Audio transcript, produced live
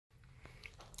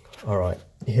All right,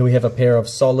 here we have a pair of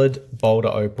solid Boulder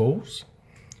opals,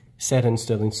 set in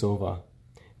sterling silver.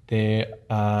 They're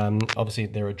obviously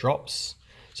there are drops.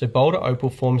 So Boulder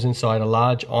opal forms inside a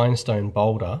large ironstone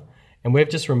boulder, and we've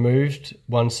just removed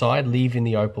one side, leaving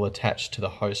the opal attached to the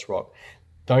host rock.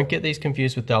 Don't get these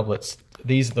confused with doublets.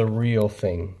 These are the real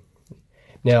thing.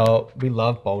 Now, we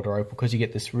love Boulder opal because you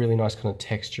get this really nice kind of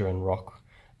texture and rock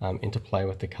interplay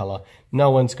with the color. No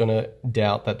one's gonna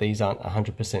doubt that these aren't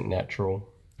 100% natural.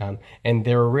 And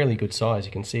they're a really good size.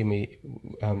 You can see me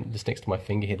just next to my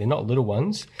finger here. They're not little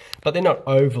ones, but they're not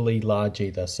overly large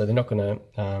either. So they're not gonna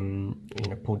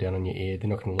pull down on your ear. They're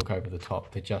not gonna look over the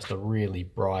top. They're just a really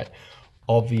bright,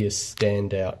 obvious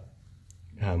standout,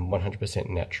 100%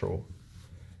 natural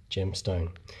gemstone.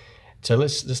 So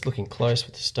let's just looking close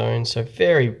with the stone. So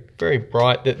very, very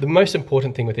bright. The most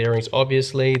important thing with earrings,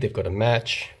 obviously, they've got to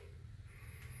match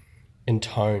in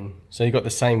tone. So you've got the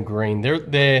same green.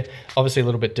 They're obviously a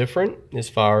little bit different as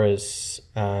far as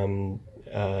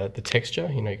the texture.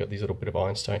 You know, you've got these little bit of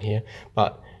ironstone here,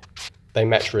 but they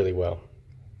match really well.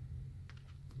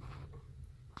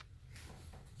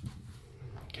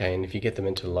 Okay, and if you get them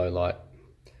into low light,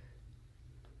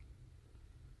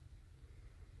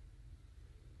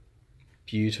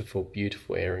 beautiful,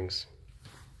 beautiful earrings.